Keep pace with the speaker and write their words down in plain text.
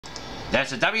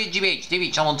That's the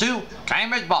WGBH-TV Channel 2,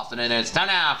 Cambridge, Boston, and it's time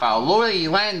now for Louis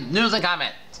Lyons News and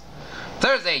Comment.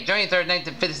 Thursday, January 3rd,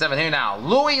 1957, here now,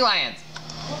 Louis Lyons.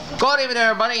 Good evening,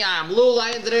 everybody. I'm Louis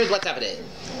Lyons, and here's what's happening.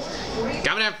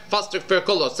 Governor Foster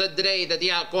Furcolo said today that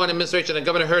the outgoing administration of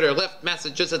Governor Herter left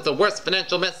Massachusetts the worst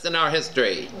financial mess in our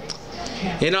history.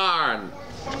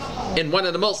 In one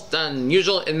of the most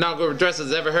unusual inaugural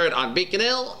addresses ever heard on Beacon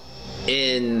Hill,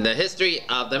 in the history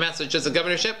of the Massachusetts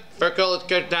governorship, Furcolo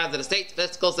characterized the state's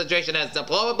fiscal situation as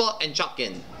deplorable and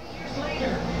shocking.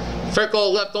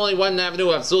 Furcolo left only one avenue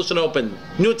of solution open: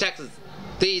 new taxes.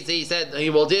 These, he said,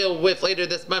 he will deal with later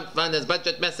this month on his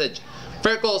budget message.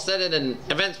 Furcolo said in an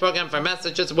events program for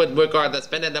Massachusetts would require the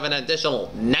spending of an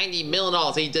additional $90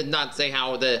 million. He did not say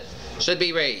how the should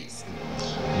be raised.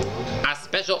 A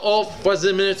special oath was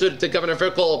administered to Governor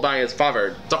Furcolo by his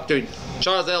father, Dr.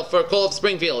 Charles L. Furcolo of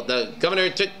Springfield. The governor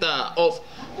took the oath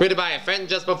read by a friend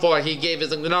just before he gave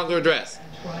his inaugural address.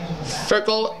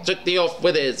 Furcolo took the oath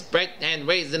with his right hand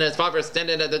raised and his father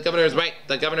standing at the governor's right.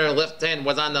 The governor's left hand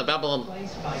was on the Bible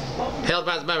held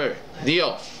by his mother. The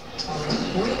oath.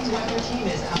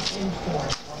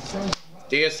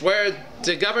 Do you swear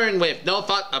to govern with no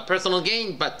thought of personal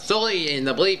gain, but solely in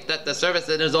the belief that the service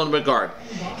in his own regard,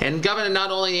 and govern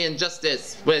not only in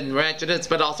justice with righteousness,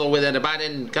 but also with an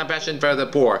abiding compassion for the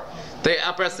poor, the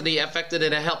oppressed, the affected,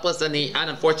 and the helpless, and the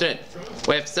unfortunate,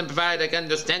 with sympathetic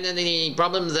understanding the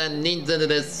problems and needs of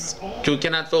this who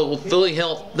cannot fully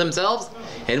help themselves,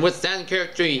 and withstand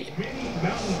character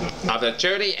of the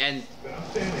charity and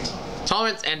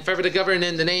tolerance and fervor to govern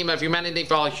in the name of humanity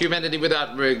for all humanity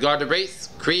without regard to race,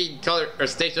 creed, color, or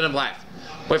station of life.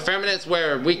 With firmness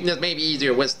where weakness may be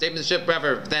easier, with statesmanship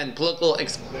rather than political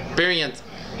experience,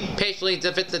 patiently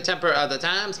to fit the temper of the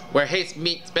times, where haste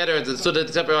meets better to suit the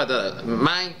temper of the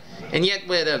mind, and yet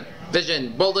with a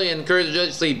vision, boldly and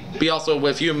courageously be also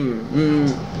with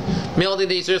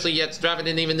humility, seriously yet striving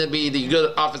and even to be the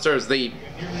good officers, the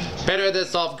better to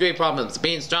solve great problems,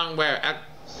 being strong where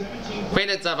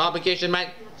acquaintance of obligation might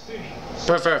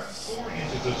prefer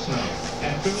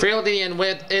frailty and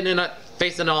within and not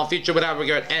facing all future without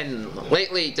regret, and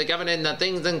lately to govern in the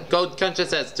things and code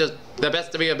conscious as just the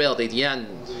best of your ability, the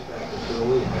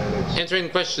entering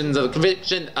questions of the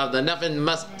conviction of the nothing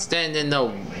must stand in the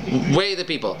way of the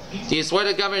people. Do you swear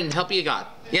to govern and help you God?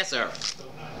 Yes, sir.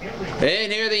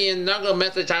 And here are the inaugural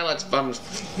message highlights from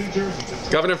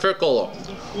Governor Furcolo.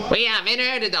 We have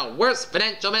inherited the worst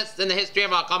financial mess in the history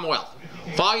of our Commonwealth.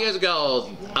 4 years ago,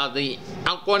 the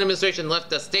outgoing administration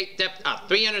left a state debt of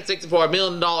 $364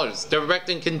 million, direct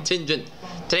and contingent.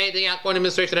 Today, the outgoing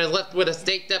administration is left with a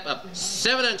state debt of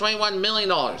 $721 million.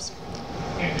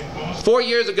 4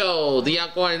 years ago, the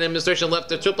outgoing administration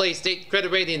left a AAA state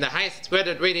credit rating, the highest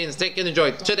credit rating the state can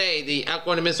enjoy. Today, the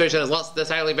outgoing administration has lost this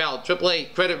highly valued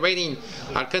AAA credit rating,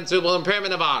 a considerable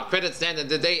impairment of our credit standard.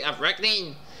 The day of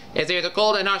reckoning is here, the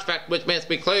cold and harsh fact which must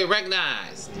be clearly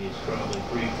recognized.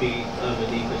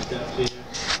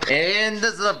 And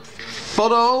this is a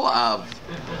photo of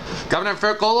Governor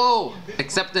Furcolo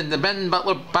accepting the Ben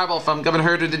Butler Bible from Governor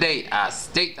Herter today, a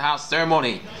State House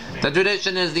ceremony. The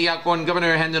tradition is the outgoing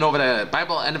governor handing over the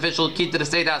Bible and official key to the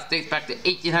State House dates back to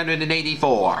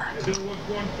 1884.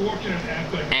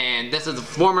 And this is the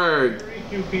former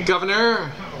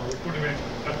governor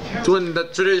doing the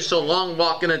traditional long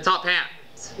walk in a top hat.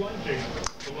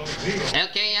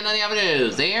 Okay, and on the other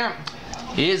news, there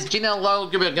is Gina Lowe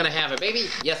going to have a baby?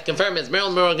 Yes, confirm. Is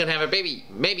Marilyn Monroe going to have a baby?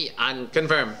 Maybe,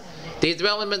 unconfirmed. These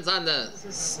developments on the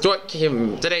stork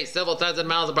came today several thousand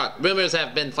miles apart. Rumors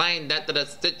have been flying that the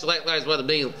stitch light lines will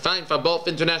be fine for both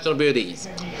international beauties.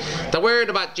 The word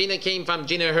about Gina came from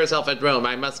Gina herself at Rome.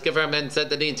 I must confirm and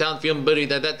said to the Italian film beauty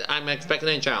that I'm expecting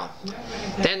a child.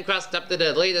 Then crossed up to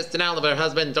the latest denial of her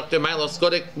husband, Dr. Milo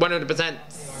Skodik, 100%.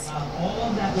 All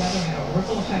of that weather had a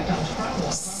ripple effect on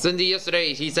travel. Cindy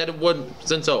yesterday, he said it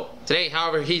wasn't so. Today,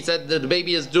 however, he said that the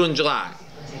baby is due in July.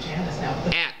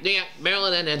 At New York,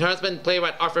 Marilyn and her husband,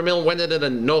 playwright Arthur Milne, went into the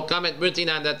no comment routine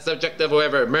on that subject of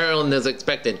whoever Marilyn is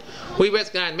expected. We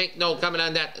risk and make no comment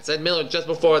on that, said Miller just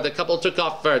before the couple took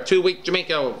off for a 2-week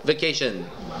Jamaica vacation.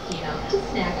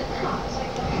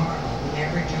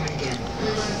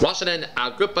 Washington,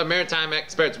 a group of maritime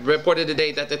experts reported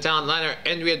today that the Italian liner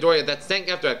Andrea Doria that sank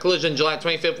after a collision July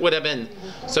 25th would have been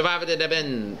survived and have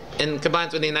been in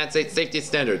compliance with the United States safety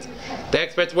standards. The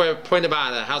experts were appointed by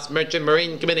the House Merchant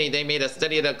Marine Committee. They made a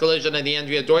study of the collision of the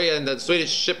Andrea Doria and the Swedish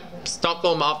ship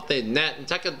Stockholm off the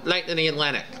Nantucket Light in the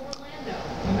Atlantic.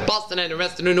 Boston and the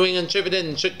rest of New England shivered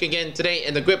and shook again today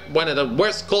in the grip one of the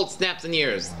worst cold snaps in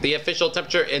years. The official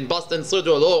temperature in Boston slid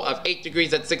to a low of 8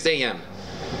 degrees at 6 a.m.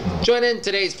 Join in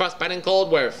today's frostbiting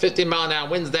cold where 15-mile-an-hour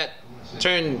winds that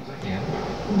turn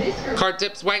card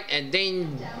tips white and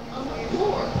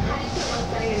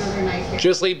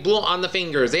dangerously blue on the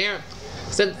fingers there.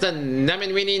 Since the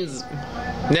Newman readings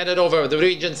netted over the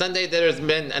region Sunday, there's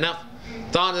been enough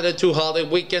thaw in the 2 holiday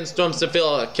weekend storms to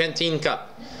fill a canteen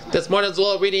cup. This morning's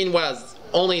low reading was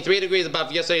only 3 degrees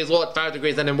above yesterday's low at 5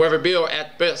 degrees, and in Weather Bureau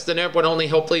at Boston Airport only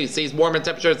hopefully sees warmer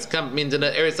temperatures come into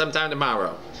the area sometime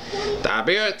tomorrow. The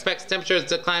Bureau expects temperatures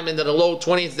to climb into the low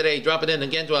 20s today, dropping in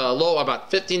again to a low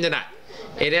about 15 tonight.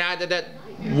 It added that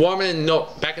warming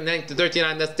note back in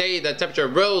 1939 this day, the temperature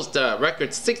rose to a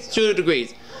record 62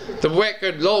 degrees. The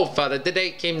record low for the day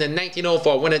came in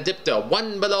 1904 when it dipped to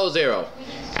 1 below zero.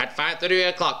 At 5:30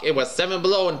 o'clock, it was 7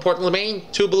 below in Portland, Maine,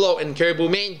 2 below in Caribou,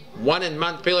 Maine, 1 in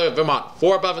Montpelier, Vermont,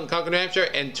 4 above in Concord, New Hampshire,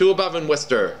 and 2 above in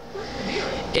Worcester.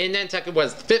 In Nantucket, it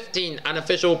was 15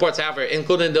 unofficial reports, however,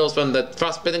 including those from the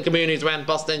frostbitten communities around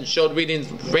Boston, showed readings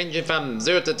ranging from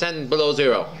 0 to 10 below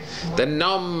zero. The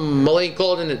anomaly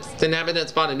cold in its inhabitant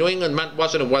spot in New England, Mount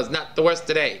Washington, was not the worst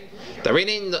today. The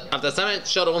reading of the summit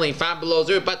showed only 5 below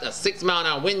zero, but a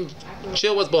 6-mile-an-hour wind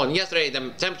chill was blowing. Yesterday,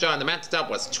 the temperature on the mountaintop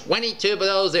was 22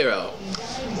 below zero.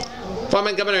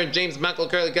 Former Governor James Michael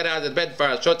Curley got out of bed for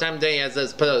a short time today as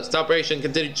his operation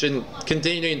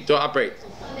continuing to operate.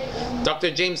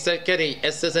 Dr. James Sacchetti,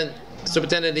 Assistant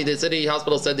Superintendent of the City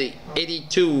Hospital, said the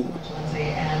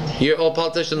 82-year-old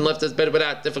politician left his bed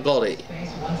without difficulty.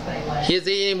 He is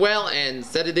eating well and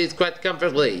said it is quite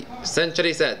comfortably.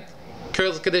 Sacchetti said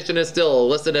Curley's condition is still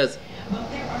listed as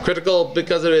critical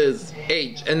because of his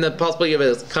age and the possibility of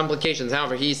his complications.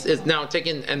 However, he is now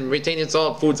taking and retaining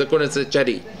solid foods, according to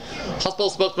Sacchetti. Hospital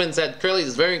spokesman said Curley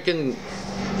is very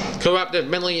cooperative,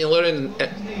 mentally alert, and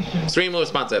extremely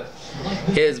responsive.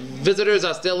 His visitors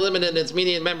are still limited in his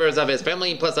immediate members of his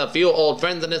family, plus a few old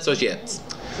friends and associates.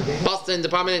 Boston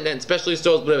department and specialty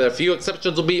stores, with a few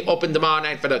exceptions, will be open tomorrow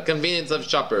night for the convenience of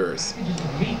shoppers.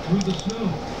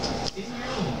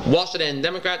 Washington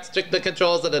Democrats took the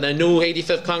controls of the new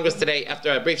 85th Congress today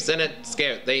after a brief Senate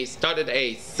scare. They started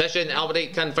a session already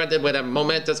confronted with a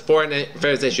momentous foreign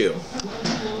affairs issue.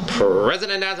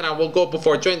 President Eisenhower will go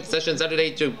before joint session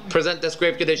Saturday to present this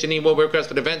grave condition. He will request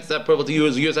for defense approval to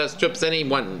use U.S. troops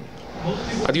anyone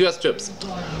of U.S. troops.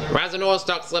 Rising oil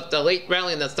stocks left a late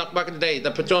rally in the stock market today.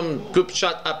 The petroleum group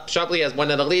shot up sharply as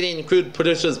one of the leading crude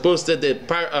producers boosted the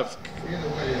power of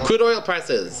crude oil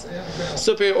prices.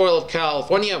 Superior Oil of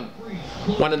California,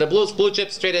 one of the blue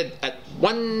chips, traded at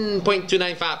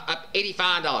 $1.295, up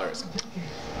 $85.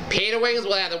 Peter Wiggins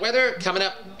will have the weather coming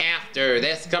up after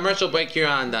this commercial break here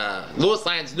on the Louis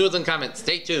Lyons News and Comments.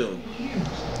 Stay tuned.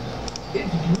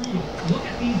 It's brutal. Look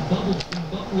at these bubbles in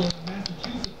Buffalo,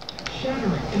 Massachusetts,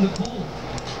 shattering in the cold.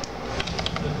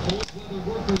 The cold weather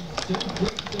workers don't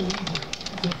break so easily.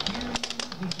 So here in the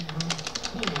emergency room,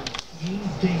 cold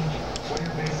means danger. What are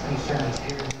your biggest concerns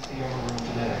here in the CR room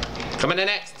today? Coming in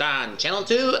next on Channel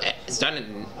 2,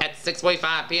 starting at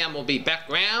 6:45 p.m. will be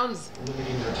backgrounds.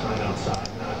 Limiting your time outside,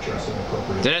 not dressing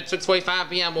appropriately. Then at 6:45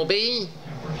 p.m. will be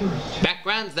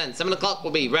backgrounds. Then 7 o'clock will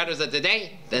be Writers of the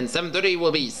Day. Then 7:30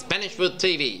 will be Spanish Food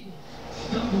TV.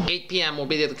 8 p.m. will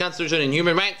be the Constitution and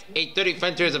Human Rights. 8:30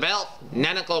 Frontiers of Health.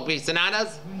 9 o'clock will be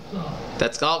Sonatas.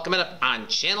 That's all coming up on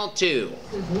Channel 2.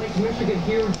 Lake Michigan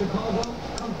here in Chicago.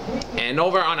 And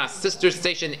over on our sister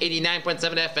station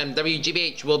 89.7 FM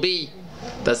WGBH will be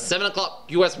the 7 o'clock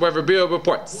U.S. Weather Bureau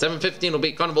Report. 7:15 will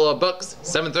be Carnival of Books.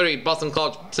 7:30 Boston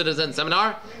College Citizen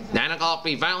Seminar. 9 o'clock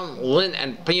will be violin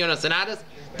and piano sonatas.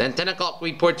 Then 10 o'clock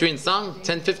will be poetry and song.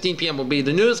 10:15 p.m. will be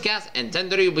the newscast. And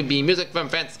 10:30 will be music from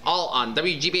France, all on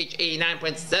WGBH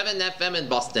 89.7 FM in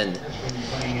Boston.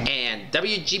 And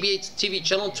WGBH TV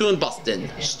Channel 2 in Boston.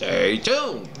 Stay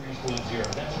tuned. That's a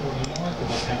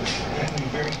remarkable temperature. That can be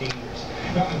very dangerous.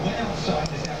 Now, I went outside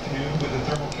this afternoon with a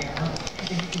thermal camera, and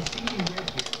you can see me red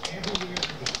here. Everywhere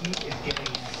the heat is getting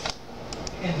in.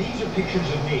 And these are pictures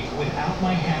of me without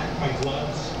my hat, my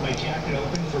gloves, my jacket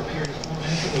open for a period of 4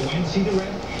 minutes in the wind. See the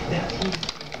red? That heat is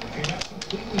heating. If you're not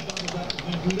completely bundled up, the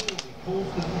wind literally pulls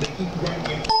the heat right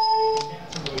away. And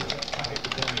that's a really tough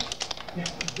hypothermia. Now,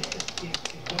 this is what you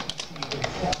see when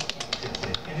frostbite hits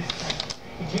it, and it's frightening.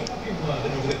 You take off your glove,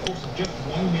 and over the course of just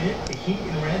 1 minute, the heat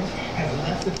in red has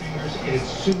left the fingers, and it's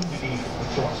soon to be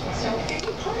frostbite. So, any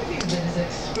part of you that is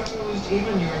exposed,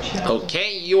 even your chest.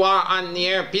 Okay, you are on the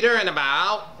air, Peter, in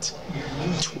about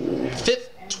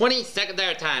 20 seconds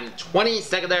air time. 20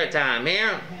 seconds air time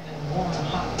here.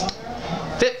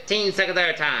 15 seconds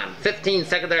air time. 15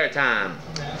 seconds air time.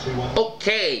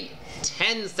 Okay,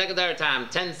 10 seconds air time.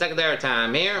 10 seconds air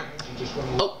time here.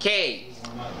 Okay,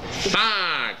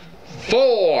 5,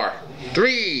 4,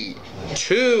 3,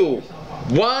 2,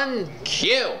 1,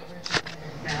 cue.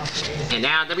 And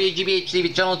now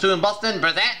WGBH-2 Channel 2 in Boston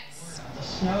presents The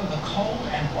snow, the cold,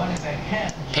 and what is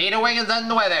ahead. Peter Wiggins on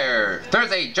the weather.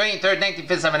 Thursday, June 3rd,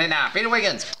 1957. And now, Peter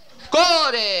Wiggins.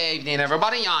 Good evening,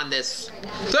 everybody, on this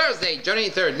Thursday, June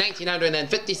 3rd,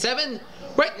 1957.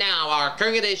 Right now, our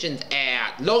current conditions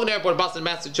at Logan Airport, Boston,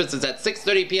 Massachusetts at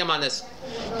 6:30 p.m. on this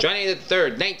January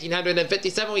 3rd,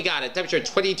 1957. We got a temperature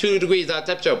 22 degrees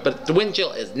temperature, but the wind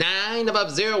chill is 9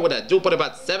 above 0 with a dew point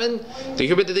about 7. The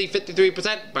humidity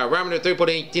 53%, barometer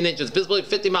 3.18 inches, visibility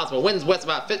 50 miles per winds west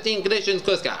about 15, conditions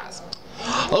clear skies.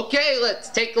 Okay, let's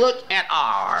take a look at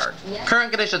our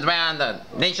current conditions around the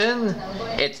nation.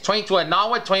 It's 22 in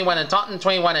Norwood, 21 in Taunton,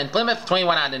 21 in Plymouth,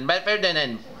 21 out in Bedford, and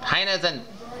in Hyannis and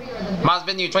Mars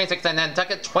Venue, 26 in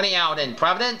Nantucket, 20 out in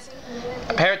Providence,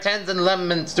 a pair of 10s in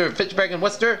Leominster, Fitchburg, and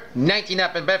Worcester, 19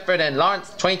 up in Bedford and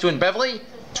Lawrence, 22 in Beverly,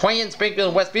 20 in Springfield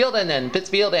and Westfield, and then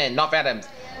Pittsfield and North Adams,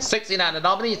 16 out in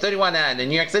Albany, 31 out in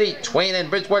New York City, 20 in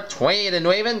Bridgeport, 28 in New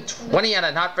Haven, 20 out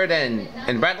in Hartford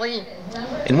and Bradley,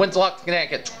 in Windsor,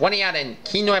 Connecticut, 20 out in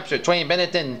Keene, New Hampshire, 20 in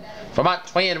Bennington, Vermont,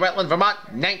 20 in Rutland, Vermont,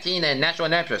 19 in Nashua,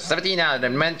 New Hampshire, 17 out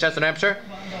in Manchester, New Hampshire,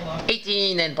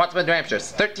 18 in Portsmouth, New Hampshire,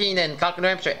 13 in Concord, New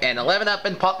Hampshire, and 11 up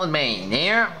in Portland, Maine.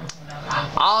 Here.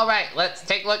 Alright, let's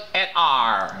take a look at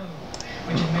our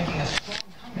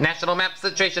national map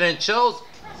situation. It shows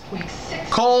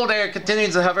cold air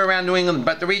continues to hover around New England,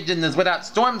 but the region is without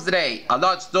storms today. A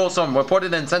large snowstorm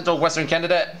reported in central western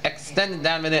Canada, extended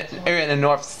down an area in the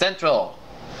north central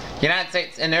United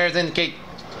States, and areas indicate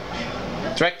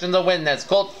directions of wind as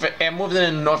cold air moving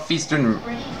in the northeastern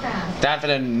down for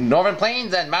the northern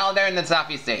plains and mild air in the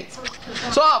southeast states.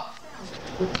 So,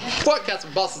 forecast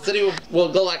for Boston City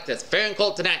will go like this. Fair and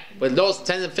cold tonight with lows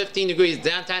 10 to 15 degrees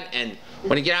downtown, and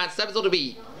when you get out, suburbs will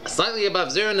be slightly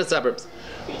above 0 in the suburbs.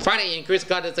 Friday, increased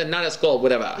confidence and not as cold,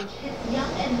 whatever.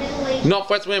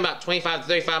 Northwest wind about 25 to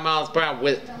 35 miles per hour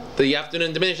with the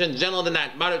afternoon diminishing. General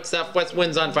tonight, moderate southwest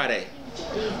winds on Friday.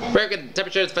 Very good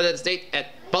temperatures for the state at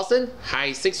Boston,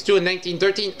 high 62 in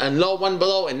 1913 and low 1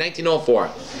 below in 1904.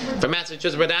 For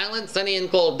Massachusetts, Rhode Island, sunny and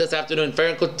cold this afternoon, fair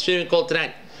and cold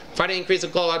tonight. Friday, increase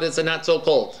of cold, others are not so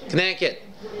cold. Connecticut,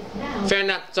 fair and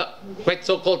not so, quite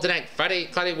so cold tonight. Friday,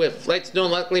 cloudy with light snow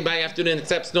likely by afternoon,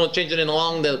 except snow changing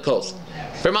along the coast.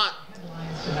 Vermont,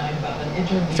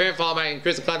 fair and fall by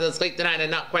increase of cloudiness late tonight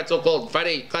and not quite so cold.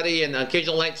 Friday, cloudy and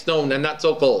occasional light snow and not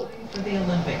so cold.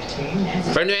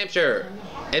 For New Hampshire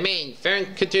and Maine, fair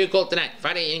and continued cold tonight.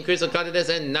 Friday, increase of cloudiness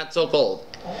and not so cold.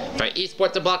 For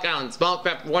Eastport to Block Island, small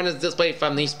craft warnings displayed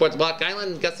from the Eastport to Block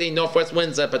Island. Gusty northwest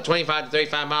winds up at 25 to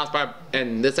 35 miles per hour,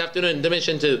 and this afternoon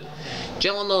diminishing to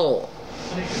general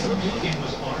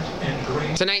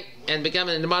tonight and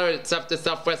becoming moderate south to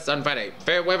southwest on Friday.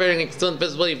 Fair weather and excellent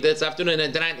visibility this afternoon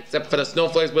and tonight, except for the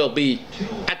snowflakes will be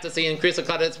at the sea. Increase of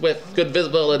cloudiness with good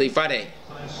visibility Friday.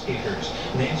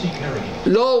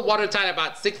 Low water tide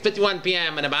about 6:51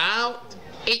 p.m. and about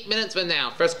 8 minutes from now.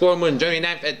 First quarter moon during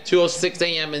night at 2:06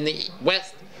 a.m. in the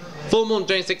west. Full moon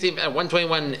during 16 at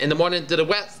 1:21 in the morning to the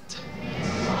west.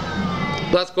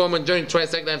 Last quarter moon during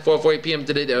 22nd at 4:40 p.m.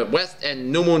 to the west,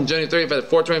 and new moon during 30th at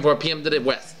 4:24 p.m. to the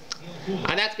west.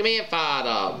 And that's gonna be it for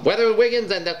the weather with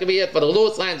Wiggins, and that's gonna be it for the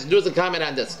Louis Lyons news and comment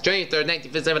on this January 3rd,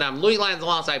 1957. I'm Louis Lyons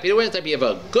alongside Peter Wiggins. I hope you have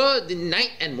a good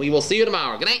night, and we will see you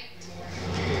tomorrow. Good night.